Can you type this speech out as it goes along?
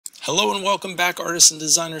Hello and welcome back, artists and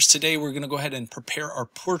designers. Today we're going to go ahead and prepare our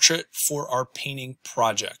portrait for our painting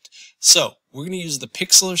project. So we're going to use the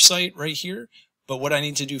Pixlr site right here, but what I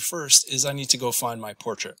need to do first is I need to go find my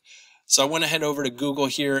portrait. So I went ahead over to Google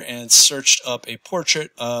here and searched up a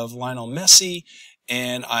portrait of Lionel Messi,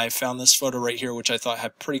 and I found this photo right here, which I thought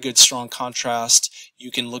had pretty good strong contrast.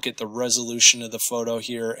 You can look at the resolution of the photo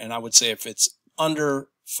here, and I would say if it's under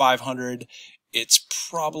 500, it's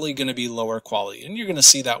probably going to be lower quality, and you're going to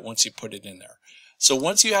see that once you put it in there. So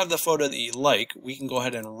once you have the photo that you like, we can go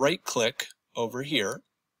ahead and right click over here,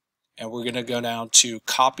 and we're going to go down to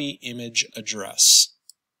copy image address.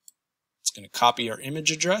 It's going to copy our image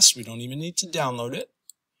address. We don't even need to download it.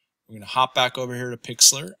 We're going to hop back over here to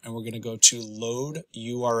Pixlr, and we're going to go to load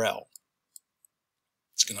URL.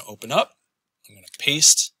 It's going to open up. I'm going to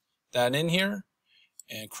paste that in here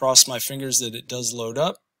and cross my fingers that it does load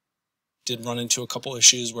up. Did run into a couple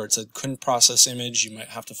issues where it said couldn't process image. You might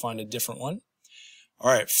have to find a different one.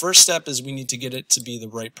 All right, first step is we need to get it to be the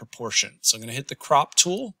right proportion. So I'm going to hit the crop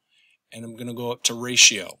tool, and I'm going to go up to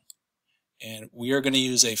ratio. And we are going to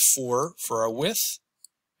use a 4 for our width,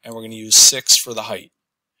 and we're going to use 6 for the height.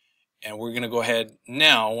 And we're going to go ahead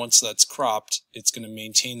now, once that's cropped, it's going to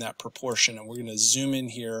maintain that proportion, and we're going to zoom in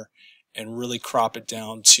here and really crop it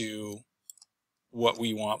down to what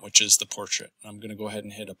we want, which is the portrait. I'm going to go ahead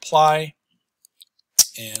and hit apply,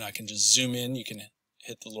 and I can just zoom in. You can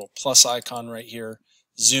hit the little plus icon right here,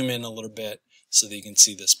 zoom in a little bit so that you can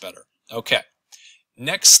see this better. Okay,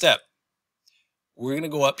 next step, we're going to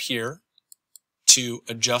go up here to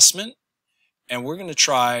adjustment, and we're going to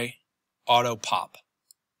try auto pop.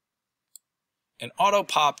 And auto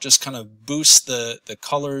pop just kind of boosts the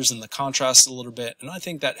colors and the contrast a little bit, and I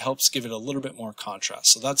think that helps give it a little bit more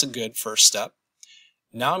contrast. So that's a good first step.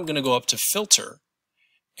 Now I'm going to go up to filter,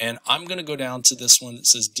 and I'm going to go down to this one that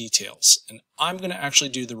says details, and I'm going to actually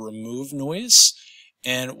do the remove noise.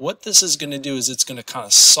 And what this is going to do is it's going to kind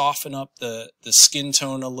of soften up the skin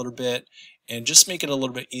tone a little bit and just make it a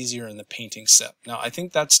little bit easier in the painting step. Now I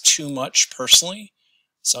think that's too much personally,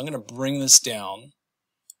 so I'm going to bring this down.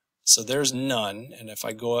 So there's none, and if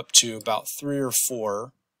I go up to about 3 or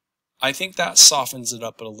 4, I think that softens it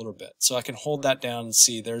up a little bit. So I can hold that down and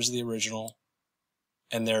see there's the original,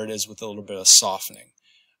 and there it is with a little bit of softening.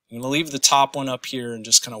 I'm going to leave the top one up here and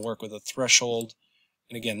just kind of work with a threshold.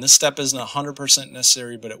 And again, this step isn't 100%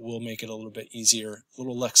 necessary, but it will make it a little bit easier, a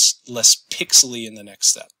little less pixely in the next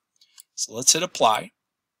step. So let's hit apply,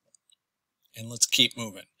 and let's keep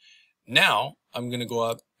moving. Now I'm going to go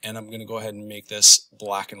up, and I'm going to go ahead and make this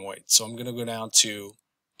black and white. So I'm going to go down to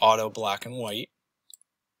auto black and white,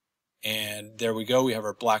 and there we go. We have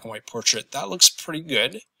our black and white portrait. That looks pretty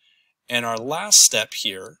good. And our last step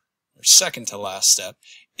here, or second to last step,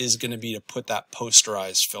 is going to be to put that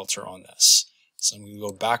posterize filter on this. So I'm going to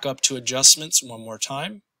go back up to adjustments one more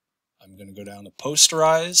time. I'm going to go down to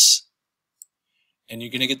posterize, and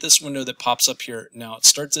you're going to get this window that pops up here. Now it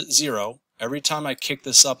starts at 0 every time I kick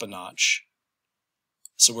this up a notch.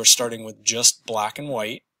 So we're starting with just black and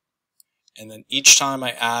white, and then each time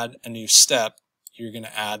I add a new step, you're going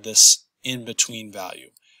to add this in-between value.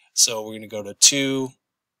 So we're going to go to 2,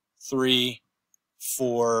 3,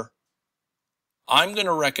 4. I'm going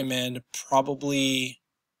to recommend probably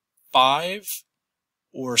 5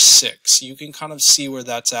 or 6. You can kind of see where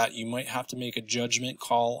that's at. You might have to make a judgment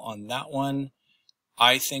call on that one.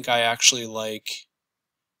 I think I actually like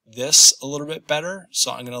this a little bit better,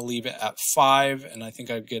 so I'm going to leave it at 5, and I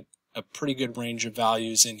think I get a pretty good range of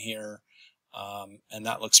values in here, and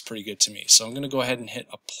that looks pretty good to me. So I'm going to go ahead and hit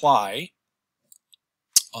apply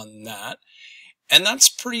on that. And that's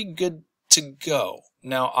pretty good to go.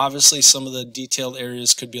 Now, obviously, some of the detailed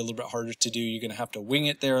areas could be a little bit harder to do. You're going to have to wing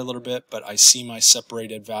it there a little bit, but I see my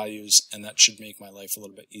separated values, and that should make my life a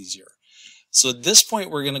little bit easier. So at this point,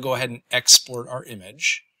 we're going to go ahead and export our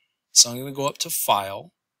image. So I'm going to go up to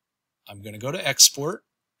File. I'm going to go to Export,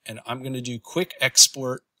 and I'm going to do Quick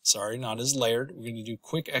Export. Sorry, not as layered. We're going to do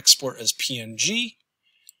Quick Export as PNG.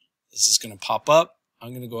 This is going to pop up. I'm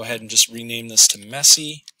going to go ahead and just rename this to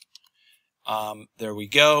Messi. There we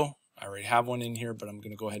go. I already have one in here, but I'm going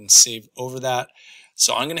to go ahead and save over that.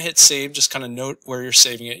 So I'm going to hit save. Just kind of note where you're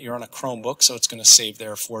saving it. You're on a Chromebook, so it's going to save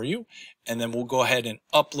there for you. And then we'll go ahead and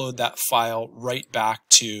upload that file right back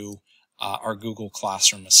to our Google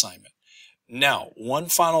Classroom assignment. Now, one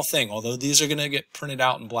final thing, although these are going to get printed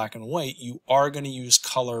out in black and white, you are going to use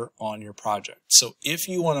color on your project. So if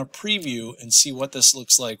you want to preview and see what this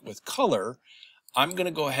looks like with color, I'm going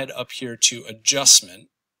to go ahead up here to adjustment,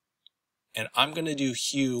 and I'm going to do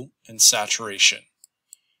hue and saturation.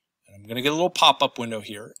 And I'm going to get a little pop-up window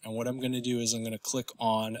here, and what I'm going to do is I'm going to click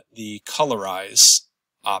on the Colorize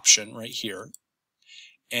option right here.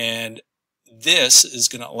 And this is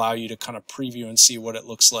going to allow you to kind of preview and see what it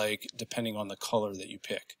looks like depending on the color that you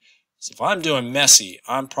pick. So if I'm doing messy,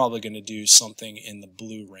 I'm probably going to do something in the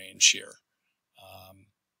blue range here,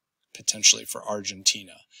 potentially for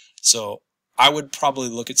Argentina. So I would probably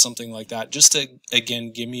look at something like that just to,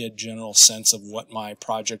 again, give me a general sense of what my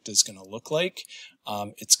project is going to look like.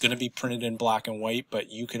 It's going to be printed in black and white,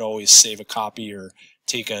 but you could always save a copy or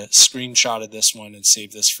take a screenshot of this one and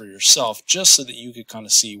save this for yourself, just so that you could kind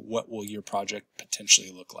of see what will your project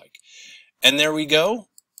potentially look like. And there we go.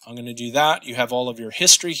 I'm going to do that. You have all of your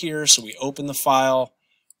history here. So we opened the file,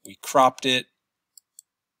 we cropped it,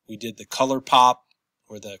 we did the color pop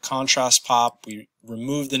or the contrast pop, we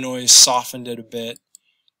removed the noise, softened it a bit,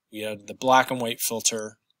 we had the black and white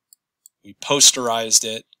filter, we posterized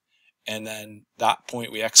it, and then that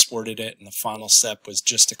point we exported it, and the final step was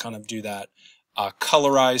just to kind of do that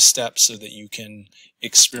colorize step so that you can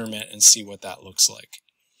experiment and see what that looks like.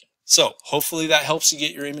 So hopefully that helps you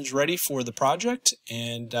get your image ready for the project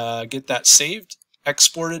and get that saved,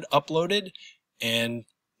 exported, uploaded, and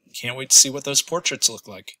can't wait to see what those portraits look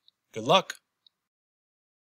like. Good luck.